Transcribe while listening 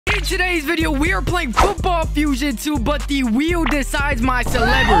In today's video, we are playing Football Fusion 2, but the wheel decides my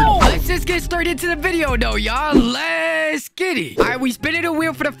celebrity. Let's just get straight into the video, though, y'all. Let's get it. All right, we spinning the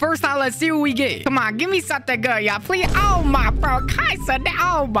wheel for the first time. Let's see what we get. Come on, give me something good, y'all. Please. Oh, my, bro. Kaisa.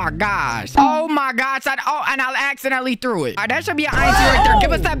 Oh, my gosh. Oh, my gosh. And I accidentally threw it. All right, that should be an INT right there.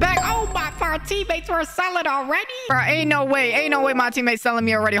 Give us that back. Oh, my, our teammates were selling already? Bro, ain't no way. Ain't no way my teammates selling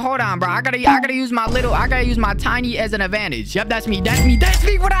me already. Hold on, bro. I gotta use my tiny as an advantage. Yep, that's me. That's me.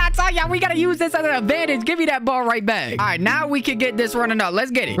 What I tell y'all? We gotta use this as an advantage. Give me that ball right back. All right, now we can get this running up. Let's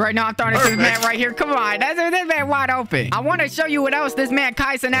get it. Right now, I'm throwing it to this man right here. Come on. This man wide open. I want to show you what else this man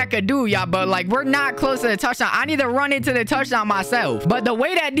Kaisa could do, y'all. But, like, we're not close to the touchdown. I need to run into the touchdown myself. But the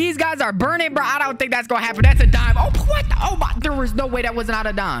way that these guys are burning, bro, I don't think that's gonna happen. That's a dime. Oh, what? Oh, my. There was no way that was not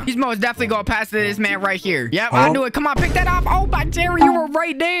a dime. He's most definitely gonna pass to this man right here. Yep, I knew it. Come on, pick that off. Oh, my Jerry, you were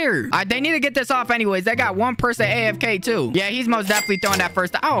right there. All right, they need to get this off anyways. They got one person AFK too. Yeah, he's most definitely throwing that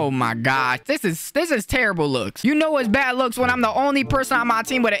first. Oh my gosh, this is terrible looks. You know it's bad looks when I'm the only person on my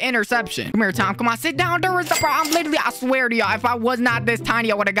team with an interception. Come here, Tom. Come on, sit down. There is the bro. I swear to y'all, if I was not this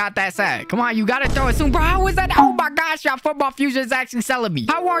tiny, I would have got that sack. Come on, you gotta throw it soon, bro. How is that? Oh my gosh, y'all, Football Fusion is actually selling me.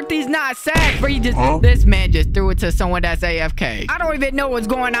 How aren't these not sacks? Bro, this man just threw it to someone that's AFK. I don't even know what's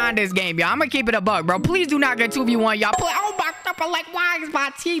going on in this game, y'all. I'm gonna keep it a buck, bro. Please do not get 2v1, y'all. Oh my god, like, why is my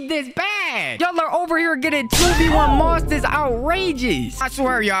team this bad? Y'all are over here getting 2v1 moss. This outrageous. I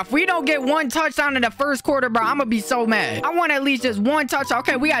swear, y'all, if we don't get one touchdown in the first quarter, bro, I'm gonna be so mad. I want at least just one touchdown.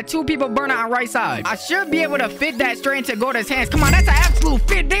 Okay, we got two people burning on right side. I should be able to fit that straight into Goda's hands. Come on, that's an absolute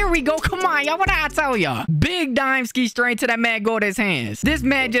fit. There we go. Come on, y'all. What did I tell y'all? Big dime ski straight to that man Goda's hands. This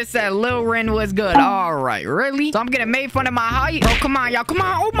man just said Lil Ren was good. All right, really? So I'm getting made fun of my height? Bro, come on, y'all. Come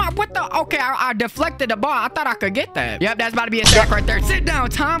on. Oh my, what the? Okay, I deflected the ball. I thought I could get that. Yep, that's about to be a sack right there. Sit down,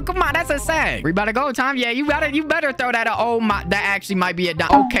 Tom. Come on, that's a sack. We better go, Tom. Yeah, you better throw that. Oh my, that actually might be a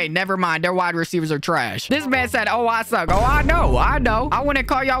dime. Okay, never mind. Their wide receivers are trash. This man said, oh, I suck. Oh, I know. I wouldn't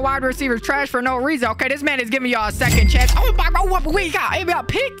call y'all wide receivers trash for no reason. Okay, this man is giving y'all a second chance. Oh my god, what we got? It got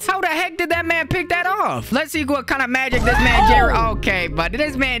picked? How the heck did that man pick that off? Let's see what kind of magic this man Jerry. Okay, but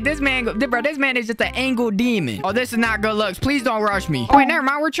this man is just an angle demon. Oh, this is not good looks. Please don't rush me. Oh, wait, never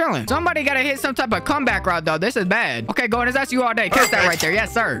mind. We're chilling. Somebody gotta hit some type of comeback route though. This is bad. Okay, Gonas, that's you all day. Catch that right there.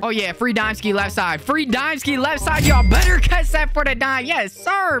 Yes, sir. Oh yeah, free dime ski left side. Free dime ski left side. Y'all better catch that for the dime. Yes,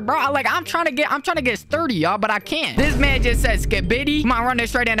 sir, bro. I'm trying to get 30, y'all, but I can't. This man just said skibidi. Come on, run this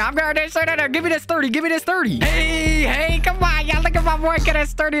straight in. I'm gonna straight in there. Give me this 30. Give me this 30. Hey, come on, y'all. Look at my boy get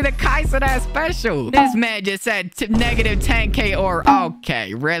us 30 to Kaisa. That's special. This man just said negative 10k or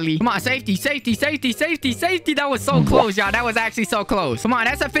okay, really? Come on, safety. That was so close, y'all. That was actually so close. Come on,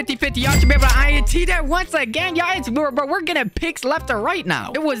 that's a 50-50. Y'all should be able to INT that once again, y'all. Bro, we're getting picks left or right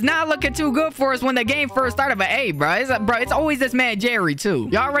now. It was not looking too good for us when the game first started, but hey, bro, it's always this man Jerry too.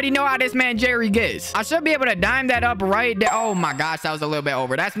 Y'all already know how this man Jerry gets. I should be able to dime that up right there. Oh my gosh, that was a little bit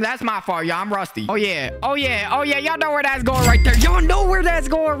over. That's my fault, y'all. I'm rusty. Oh yeah. Y'all know where that's going right there. Y'all know where that's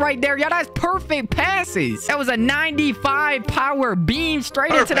going right there. Y'all, that's perfect passes. That was a 95 power beam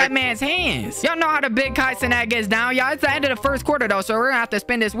straight into that man's hands. Y'all know how the big Kaisenab gets down, y'all. It's the end of the first quarter though, so we're gonna have to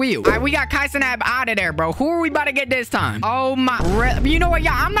spin this wheel. All right, we got Kaisenab out of there, bro. Who are we about to get this time? Oh my, you know what,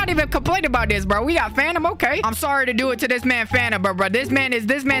 y'all? I'm not even complaining about this, bro. We got Phantom, okay. I'm sorry to do it to this man Phantom, bro. This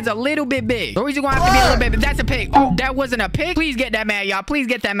man's a little bit big. So he's gonna have to be a little bit. That's a pick. Oh, that wasn't a pick. Please get that man, y'all. Please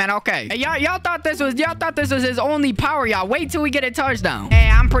get that man. Okay. Hey, y'all thought this was his only power, y'all. Wait till we get a touchdown. Hey,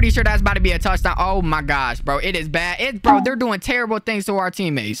 I'm pretty sure that's about to be a touchdown. Oh my gosh, bro. It is bad. Bro, they're doing terrible things to our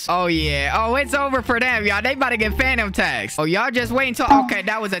teammates. Oh yeah. Oh, it's over for them, y'all. They about to get Phantom tags. Oh, y'all just wait until. Okay,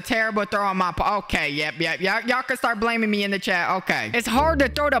 that was a terrible throw on my. Okay, yep. Y'all can start blaming me in the chat. Okay. It's hard to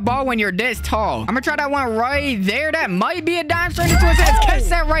throw the ball when you're this tall. I'm gonna try that one right there. That might be a dime straight into his head. Catch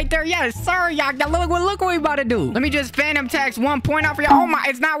that right there. Yes, sir, y'all. Look what we about to do. Let me just Phantom tax 1 point off for y'all. Oh my,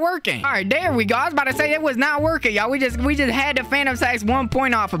 it's not working. All right, there we go. I was about to say it was not working, y'all. We just had to Phantom tax 1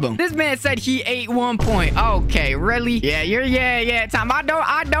 point off of him. This man said he ate 1 point. Okay, really? Yeah, Tom.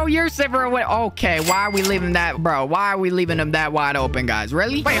 I know you're shivering with. Okay, why are we leaving that, bro? Why are we leaving him that wide open, guys?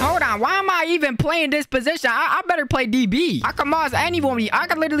 Really? Wait, hold on. Why am I even playing this position? I better play DB. I can moss anyone. I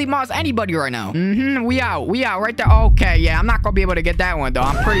can literally moss anybody right now. We out right there. Okay, yeah, I'm not gonna be able to get that one though.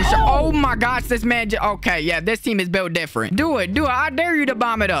 I'm pretty sure. Oh my gosh, this man. Okay, yeah, this team is built different. Do it. I dare you to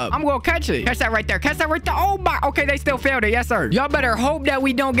bomb it up. I'm gonna catch it. Catch that right there. Oh my. Okay, they still failed it. Yes, sir. Y'all better hope that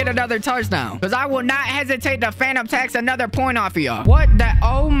we don't get another touchdown, because I will not hesitate to Phantom tax another point off of y'all. What that?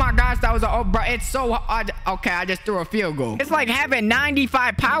 Oh my gosh, that was a. Bro, it's so hard. Okay, I just threw a field goal. It's like having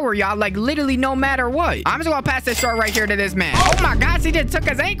 95 power, y'all. Like literally no matter what. I'm just gonna pass this short right here. here to this man. Oh my gosh, he just took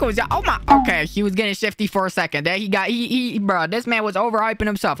his ankles. Oh my. Okay, he was getting shifty for a second. There bro, this man was overhyping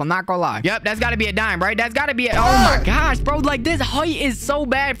himself. I'm not gonna lie. Yep, that's gotta be a dime, right? That's gotta be a, oh my gosh, bro. Like, this height is so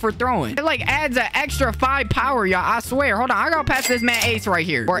bad for throwing. It like adds an extra 5 power, y'all. I swear. Hold on, I gotta pass this man Ace right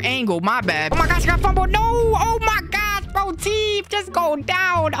here. Or Angle, my bad. Oh my gosh, I got fumbled. No, oh my gosh, bro. Teeth just go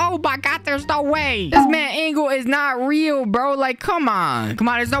down. Oh my god, there's no way. This man Angle is not real, bro. Like, come on. Come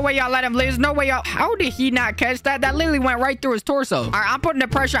on, there's no way y'all let him live. There's no way y'all. How did he not catch that? That literally went right through his torso. All right, I'm putting the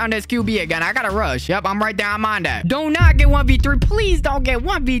pressure on this QB again. I gotta rush. Yep, I'm right there. I'm on that. Do not get 1v3. Please don't get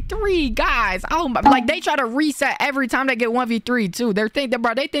 1v3, guys. Oh my, like, they try to reset every time they get 1v3 too. They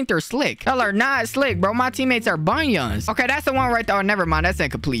think they're slick. Y'all are not slick, bro. My teammates are bunions. Okay, that's the one right there. Oh, never mind. That's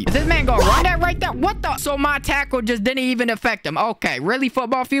incomplete. Is this man gonna run that right there? What the? So my tackle just didn't even affect him. Okay, really,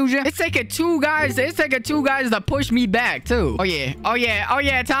 Football Fusion? It's taking 2 guys. It's taking 2 guys to push me back too. Oh yeah. Oh yeah. Oh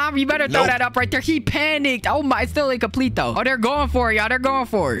yeah, Tom. You better throw that up right there. He panicked. Oh my, it's still incomplete though. Oh, they're going for it, y'all. They're going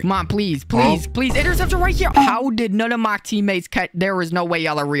for it. Come on, please. Please. Please. Interception right here. How did none of my teammates catch? There was no way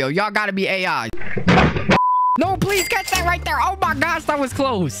y'all are real. Y'all gotta be AI. No, please catch that right there. Oh my gosh, that was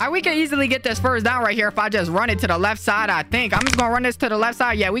close. We can easily get this first down right here if I just run it to the left side, I think. I'm just gonna run this to the left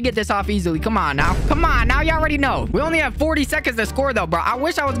side. Yeah, we get this off easily. Come on now. Come on now. You already know. We only have 40 seconds to score though, bro. I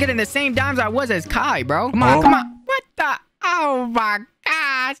wish I was getting the same dimes I was as Kai, bro. Come on, come on. What the? Oh my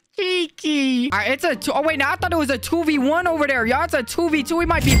gosh, cheeky. All right, it's a oh wait, now I thought it was a 2v1 over there, y'all. It's a 2v2. We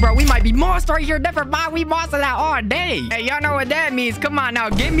might be mossed right here. Never mind, we mossed that all day. Hey, y'all know what that means. Come on now,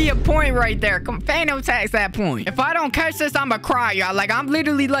 give me a point right there. Come, Phantom tax that point. If I don't catch this, I'ma cry, y'all. Like, I'm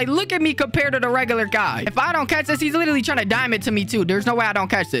literally like, look at me compared to the regular guy. If I don't catch this, he's literally trying to dime it to me too. There's no way I don't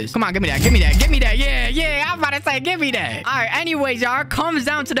catch this. Come on, give me that, give me that, give me that. Yeah, I'm about to say, give me that. All right, anyways, y'all, it comes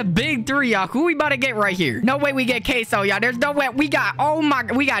down to the big 3, y'all. Who we about to get right here? No way we get Queso, y'all. There's no way. We got, oh my,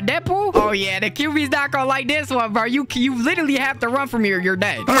 we got Deadpool. Oh yeah, the QB's not gonna like this one, bro. You literally have to run from here. You're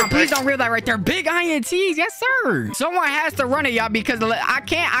dead. Come on, please don't reel that right there. Big INTs, yes sir. Someone has to run it, y'all, because I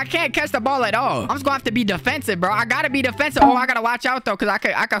can't catch the ball at all. I'm just gonna have to be defensive, bro. I gotta be defensive. Oh, I gotta watch out though, because I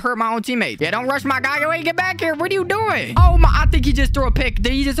could hurt my own teammates. Yeah, don't rush my guy. Wait, get back here. What are you doing? Oh my, I think he just threw a pick.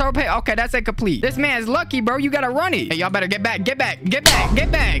 Did he just throw a pick? Okay, that's incomplete. This man's lucky, bro. You gotta run it. Hey, y'all better get back. Get back. Get back.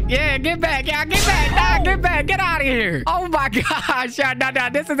 Get back. Yeah, get back. Yeah, get back. Nah, get back. Get out of here. Oh my gosh. Nah,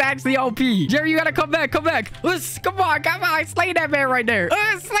 this is actually OP. Jerry, you gotta come back. Come back. Come on. Slay that man right there.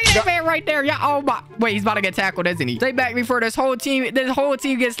 Slay that man right there. Yeah. Oh my. Wait, he's about to get tackled, isn't he? Stay back before this whole team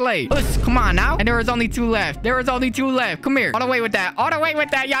gets slayed. Come on now. And there was only 2 left. Come here. All the way with that.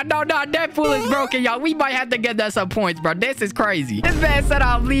 Y'all. No, Deadpool is broken, y'all. We might have to get that some points, bro. This is crazy. This man said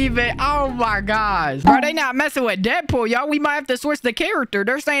I'll leave it. Oh my gosh. Bro, they not messing with Deadpool, y'all. We might have to switch the character.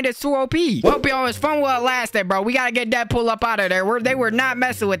 They're saying it's too OP. Well, y'all, it's fun while it lasted, bro. We gotta get Deadpool up out of there. They were not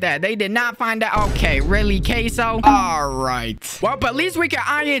messing with that. They did not find that. Okay, really, Queso? All right. Well, but at least we can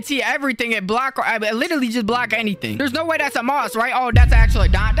INT everything and block, literally just block anything. There's no way that's a moss, right? Oh, that's actually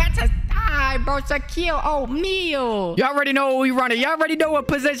not. That's a die, bro. It's a kill. Oh, meal. You already know what we running. You already know what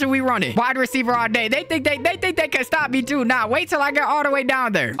position we running. Wide receiver all day. They think they can stop me too. Nah, wait till I get all the way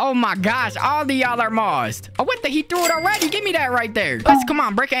down there. Oh my gosh, all the y'all are mossed. Oh, what the? He threw it already. Give me that right there. Let's come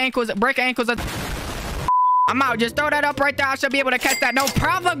on, break ankles. I'm out. Just throw that up right there. I should be able to catch that. No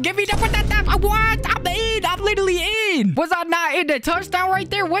problem. Give me that. What? I'm in. I'm literally in. Was I not in the touchdown right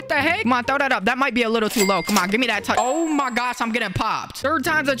there? What the heck? Come on, throw that up. That might be a little too low. Come on, give me that touch. Oh my gosh, I'm getting popped. 3rd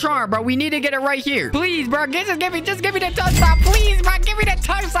time's a charm, bro. We need to get it right here. Please, bro. Just give me the touchdown. Please, bro. Give me the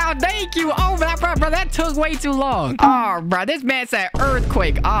touchdown. Thank you. Oh, bro, that took way too long. Oh, bro. This man said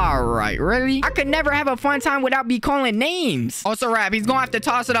earthquake. All right. Really? I could never have a fun time without be calling names. Also, Rap, he's going to have to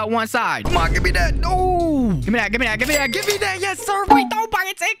toss it up one side. Come on, give me that. No. Give me that. Yes, sir. Wait, don't buy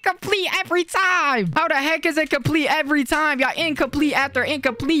it. It's incomplete every time. How the heck is it complete every time? Y'all incomplete after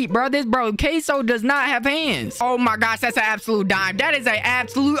incomplete, bro. Queso does not have hands. Oh my gosh, that's an absolute dime. That is an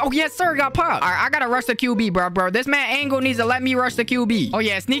absolute. Oh, yes, sir. Got popped. All right, I gotta rush the QB, bro. This man Angle needs to let me rush the QB. Oh,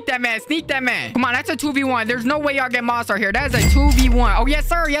 yeah. Sneak that man. Come on, that's a 2v1. There's no way y'all get moss right here. That is a 2v1. Oh, yes,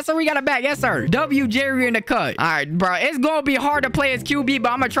 sir. We got it back. Yes, sir. W Jerry in the cut. All right, bro. It's gonna be hard to play as QB,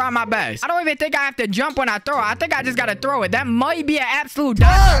 but I'm gonna try my best. I don't even think I have to jump when I throw. I think I just gotta throw it. That might be an absolute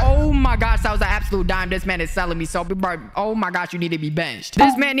dime. Oh my gosh, that was an absolute dime. This man is selling me so, bro. Oh my gosh, you need to be benched.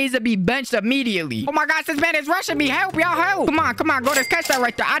 This man needs to be benched immediately. Oh my gosh, this man is rushing me. Help, y'all, help. Come on, go. Just catch that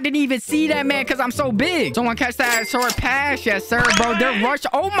right there. I didn't even see that man because I'm so big. Someone catch that short pass. Yes, sir, bro. They're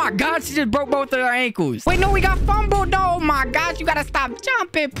rushing. Oh my gosh, she just broke both of their ankles. Wait, no, we got fumbled. Oh my gosh, you gotta stop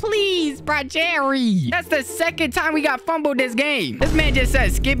jumping, please, bro. Jerry. That's the 2nd time we got fumbled this game. This man just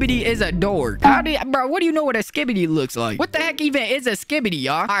said Skibidi is a dork. Bro, what do you know what a Skibidi looks like? What the heck even is a Skibidi,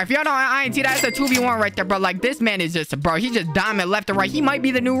 y'all? All right, if y'all don't INT, that's a 2v1 right there, bro. Like, this man man is just, bro, he's just diming left and right. He might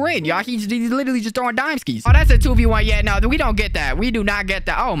be the new Rin, y'all. He's literally just throwing dime skis. Oh, that's a 2v1. Yeah, no, we don't get that. We do not get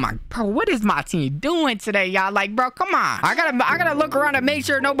that. Oh, my, bro, what is my team doing today, y'all? Like, bro, come on. I gotta look around and make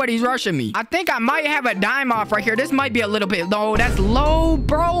sure nobody's rushing me. I think I might have a dime off right here. This might be a little bit low. That's low,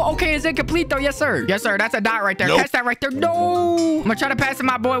 bro. Okay, is it complete, though? Yes, sir. Yes, sir. That's a dot right there. Nope. Catch that right there. No. I'm gonna try to pass it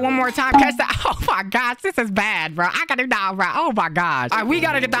my boy one more time. Catch that. Oh, my gosh. This is bad, bro. I gotta die, bro. Oh, my gosh. All right, we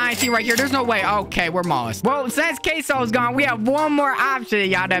gotta get the INT right here. There's no way. Okay, we're mossed. Well, since Queso's gone, we have one more option,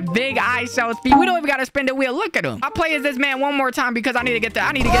 y'all. The big ISO speed. We don't even gotta spin the wheel. Look at him. I'll play as this man one more time because I need to get that.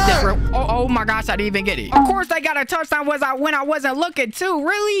 I need to get this real. Oh my gosh, I didn't even get it. Of course, they got a touchdown when I wasn't looking too.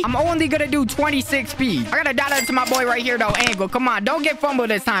 Really? I'm only gonna do 26 speed. I gotta dial into my boy right here, though. Angle. Come on. Don't get fumbled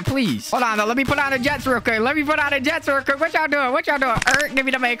this time, please. Hold on, though. Let me put on the Jets real quick. Let me put on the Jets real quick. What y'all doing? What y'all doing? Give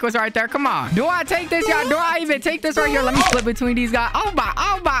me the ankles right there. Come on. Do I take this, y'all? Do I even take this right here? Let me flip between these guys. Oh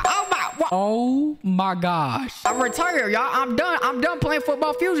my gosh. I'm retired, y'all. I'm done playing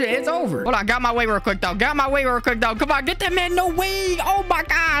Football Fusion. It's over. Hold on. Got my way real quick, though. Come on. Get that man. No way. Oh my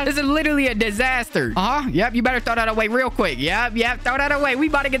gosh. This is literally a disaster. Yep. You better throw that away real quick. Yep. Throw that away. We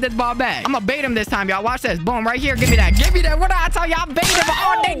about to get this ball back. I'm gonna bait him this time, y'all. Watch this. Boom. Right here. Give me that. What did I tell y'all? Bait him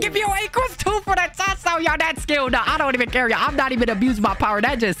all day. Give you equals 2 for the touchdown, y'all. That's skill. Now, I don't even care, y'all. I'm not even abusing my power.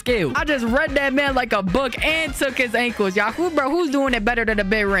 That's just skill. I just read that man like a book and took his ankles, y'all. Who's doing it better than the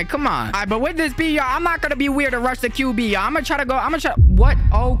big ring? Come on. All right, but with this B, y'all, I'm not gonna be weird to rush the QB, y'all. I'm gonna try. What?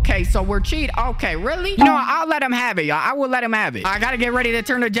 Okay, so we're cheating. Okay, really? You know what? I'll let him have it, y'all. I will let him have it. I gotta get ready to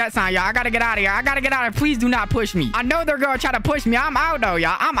turn the Jets on, y'all. I gotta get out of here. Please do not push me. I know they're gonna try to push me. I'm out though,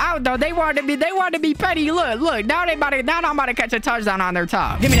 y'all. I'm out though. They wanted to be petty. Look. Now I'm about to catch a touchdown on their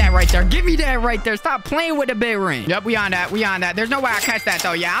top. Give me that right there. Stop playing with the big ring. Yep, we on that. There's no way I catch that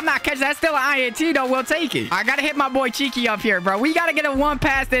though. Yeah, I'm not catching that. Still an INT though. We'll take it. I gotta hit my boy Cheeky up here, bro. We gotta get a one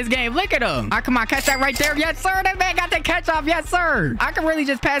pass this game. Look at him. All right, come on, catch that right there. Yes, sir. That man got the catch off. Yes, sir. I can really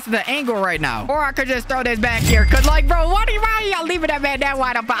just pass the angle right now, or I could just throw this back here. Cause like, bro, why y'all leaving that man that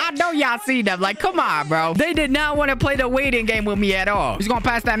wide open? I know y'all see them. Like, come on, bro. They did not want to play the waiting game with me at all. He's gonna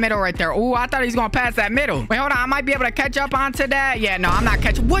pass that middle right there. Ooh, I thought he was gonna pass that middle. Wait, hold on. I might be able to catch up onto that. Yeah, no, I'm not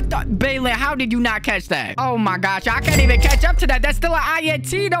catching. What the Balin? How did you not catch that? Oh my gosh, I can't even catch up to that. That's still an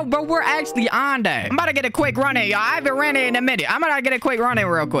INT though, bro. We're actually on that. I'm about to get a quick run in, y'all. I haven't ran it in a minute. I'm gonna get a quick run in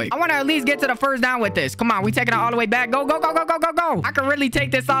real quick. I want to at least get to the first down with this. Come on, we taking it all the way back. Go. I can really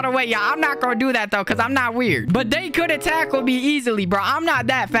take this all the way, y'all. I'm not gonna do that though, because I'm not weird. But they could have tackled me easily, bro. I'm not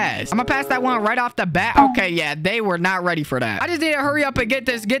that fast. I'm gonna pass that one right off the bat. Okay, yeah, they were not ready for that. I just need to hurry up and get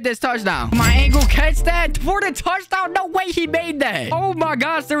this touchdown. My angle catch that for the touchdown. No way he made that. Oh my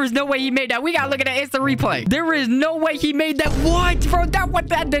gosh, there is no way he made that. We gotta look at the instant replay. There is no way he made that. What, bro?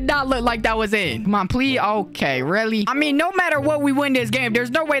 That did not look like that was in. Come on, please. Okay, really? I mean, no matter what we win this game,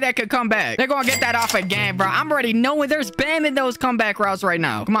 there's no way that could come back. They're gonna get that off again, bro. I'm already knowing they're spamming those comeback routes right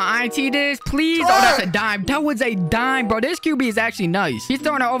now. Come on, INT this, please. Oh, that's a dime. That was a dime, bro. This QB is actually nice. He's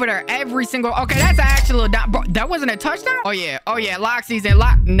throwing it over there every single. Okay, that's an actual dime, bro. That wasn't a touchdown. Oh yeah, lock season,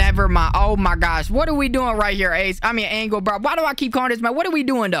 lock. Never mind. Oh my gosh, what are we doing right here, Ace? I mean, Angle, bro. Why do I keep calling this man? What are we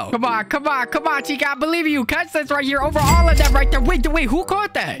doing though? Come on, Chica. I believe in you. Catch this right here over all of them right there. Wait, who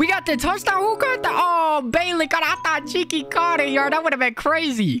caught that? We got the touchdown. Who caught that? Oh, Bailey caught it. I thought Cheeky caught it, y'all. That would have been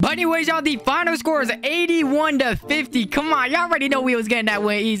crazy. But anyways, y'all, the final score is 81-50. Come on, y'all already know we was getting that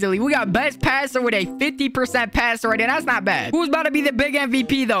win easily. We got best passer with a 50% passer rate, and that's not bad. Who's about to be the big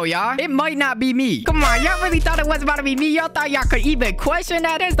MVP though, y'all? It might not be me. Come on, y'all really thought it was about to be me? Y'all thought y'all could even question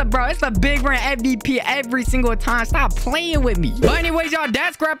that? It's the big ring MVP every single time. Stop playing with me. But anyways, y'all,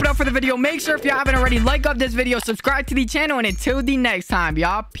 that's wrap it up for the video. Make sure if y'all haven't already, like up this video, subscribe to the channel, and until the next time,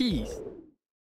 y'all, peace.